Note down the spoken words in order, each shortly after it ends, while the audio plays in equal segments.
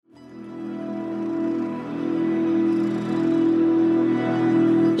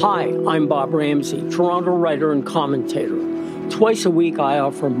Hi, I'm Bob Ramsay, Toronto writer and commentator. Twice a week, I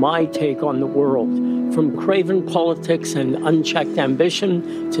offer my take on the world, from craven politics and unchecked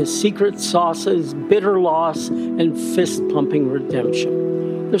ambition to secret sauces, bitter loss, and fist-pumping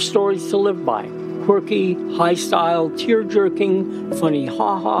redemption. They're stories to live by. Quirky, high-style, tear-jerking, funny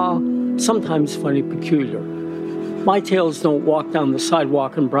ha-ha, sometimes funny peculiar. My tales don't walk down the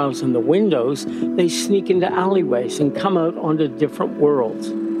sidewalk and browse in the windows. They sneak into alleyways and come out onto different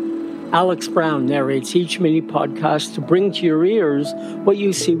worlds. Alex Brown narrates each mini-podcast to bring to your ears what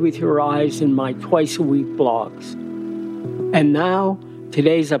you see with your eyes in my twice-a-week blogs. And now,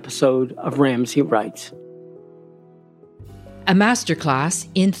 today's episode of Ramsay Writes. A Masterclass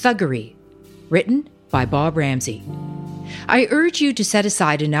in Thuggery, written by Bob Ramsay. I urge you to set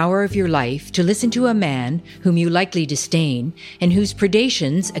aside an hour of your life to listen to a man whom you likely disdain and whose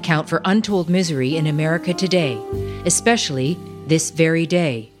predations account for untold misery in America today, especially this very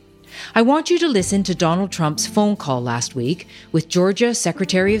day. I want you to listen to Donald Trump's phone call last week with Georgia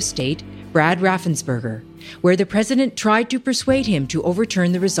Secretary of State Brad Raffensperger, where the president tried to persuade him to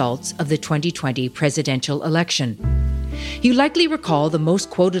overturn the results of the 2020 presidential election. You likely recall the most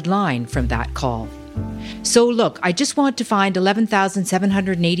quoted line from that call. So look, I just want to find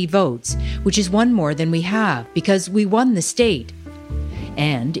 11,780 votes, which is one more than we have, because we won the state.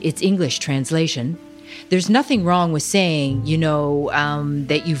 And its English translation, there's nothing wrong with saying,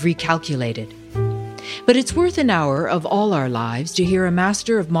 that you've recalculated. But it's worth an hour of all our lives to hear a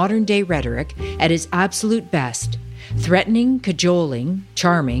master of modern-day rhetoric at his absolute best, threatening, cajoling,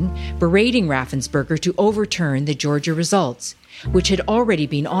 charming, berating Raffensperger to overturn the Georgia results, which had already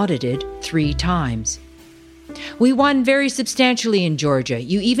been audited 3 times. We won very substantially in Georgia.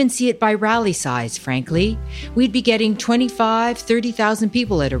 You even see it by rally size, frankly. We'd be getting 25, 30,000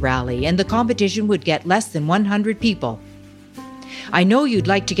 people at a rally, and the competition would get less than 100 people. I know you'd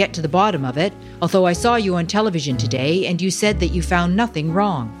like to get to the bottom of it, although I saw you on television today and you said that you found nothing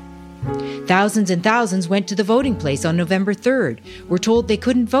wrong. Thousands and thousands went to the voting place on November 3rd, were told they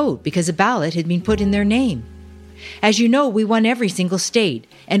couldn't vote because a ballot had been put in their name. As you know, we won every single state,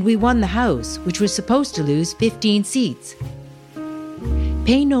 and we won the House, which was supposed to lose 15 seats.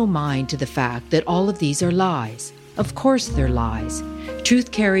 Pay no mind to the fact that all of these are lies. Of course they're lies.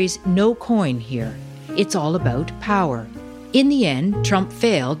 Truth carries no coin here. It's all about power. In the end, Trump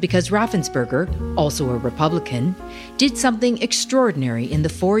failed because Raffensperger, also a Republican, did something extraordinary in the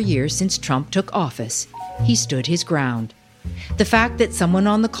 4 years since Trump took office. He stood his ground. The fact that someone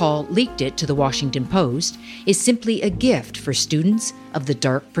on the call leaked it to the Washington Post is simply a gift for students of the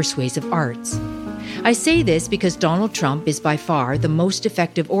dark persuasive arts. I say this because Donald Trump is by far the most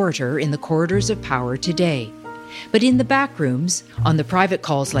effective orator in the corridors of power today. But in the back rooms, on the private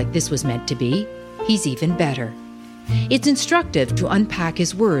calls like this was meant to be, he's even better. It's instructive to unpack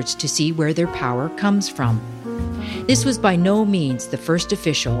his words to see where their power comes from. This was by no means the first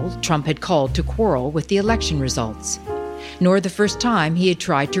official Trump had called to quarrel with the election results, nor the first time he had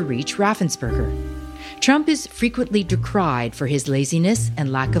tried to reach Raffensperger. Trump is frequently decried for his laziness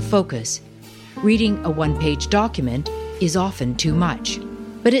and lack of focus. Reading a 1-page document is often too much.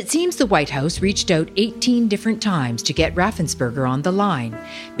 But it seems the White House reached out 18 different times to get Raffensperger on the line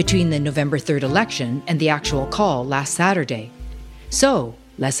between the November 3rd election and the actual call last Saturday. So,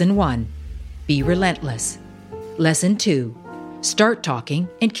 Lesson 1, be relentless. Lesson 2, start talking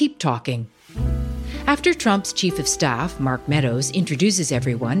and keep talking. After Trump's chief of staff, Mark Meadows, introduces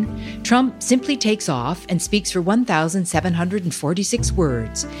everyone, Trump simply takes off and speaks for 1,746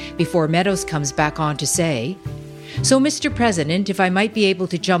 words before Meadows comes back on to say, "So, Mr. President, if I might be able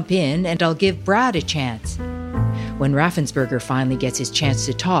to jump in and I'll give Brad a chance." When Raffensperger finally gets his chance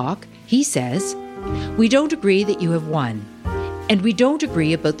to talk, he says, "We don't agree that you have won, and we don't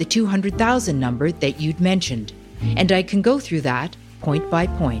agree about the 200,000 number that you'd mentioned, and I can go through that point by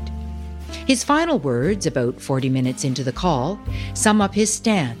point." His final words, about 40 minutes into the call, sum up his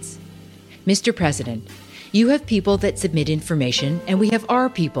stance. "Mr. President, you have people that submit information, and we have our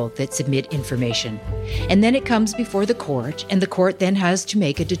people that submit information. And then it comes before the court, and the court then has to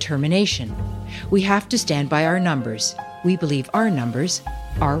make a determination. We have to stand by our numbers. We believe our numbers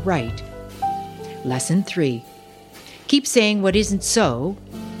are right." Lesson 3. Keep saying what isn't so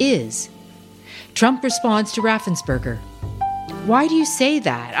is. Trump responds to Raffensperger. "Why do you say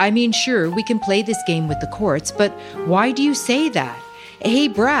that? I mean, sure, we can play this game with the courts, but why do you say that? Hey,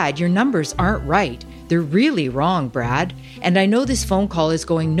 Brad, your numbers aren't right. They're really wrong, Brad. And I know this phone call is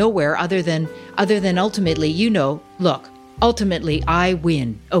going nowhere other than ultimately, look, ultimately I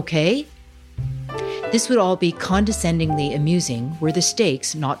win, okay?" This would all be condescendingly amusing were the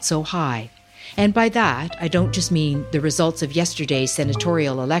stakes not so high. And by that, I don't just mean the results of yesterday's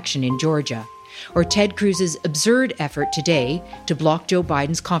senatorial election in Georgia, or Ted Cruz's absurd effort today to block Joe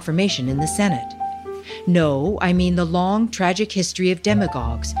Biden's confirmation in the Senate. No, I mean the long, tragic history of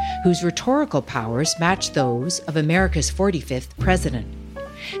demagogues whose rhetorical powers match those of America's 45th president.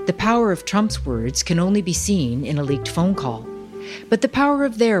 The power of Trump's words can only be seen in a leaked phone call, but the power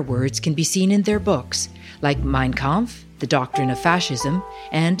of their words can be seen in their books, like Mein Kampf, The Doctrine of Fascism,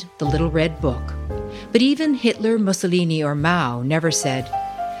 and The Little Red Book. But even Hitler, Mussolini, or Mao never said,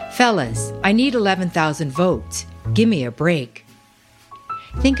 "Fellas, I need 11,000 votes. Give me a break."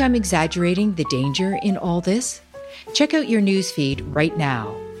 Think I'm exaggerating the danger in all this? Check out your newsfeed right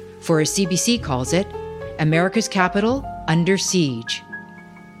now, for as CBC calls it, America's capital under siege.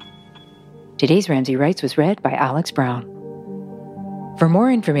 Today's Ramsay Writes was read by Alex Brown. For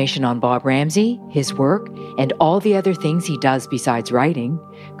more information on Bob Ramsay, his work, and all the other things he does besides writing,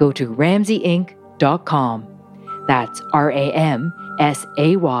 go to RamsayInc.com. That's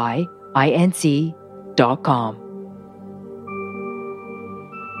RamsayInc.com.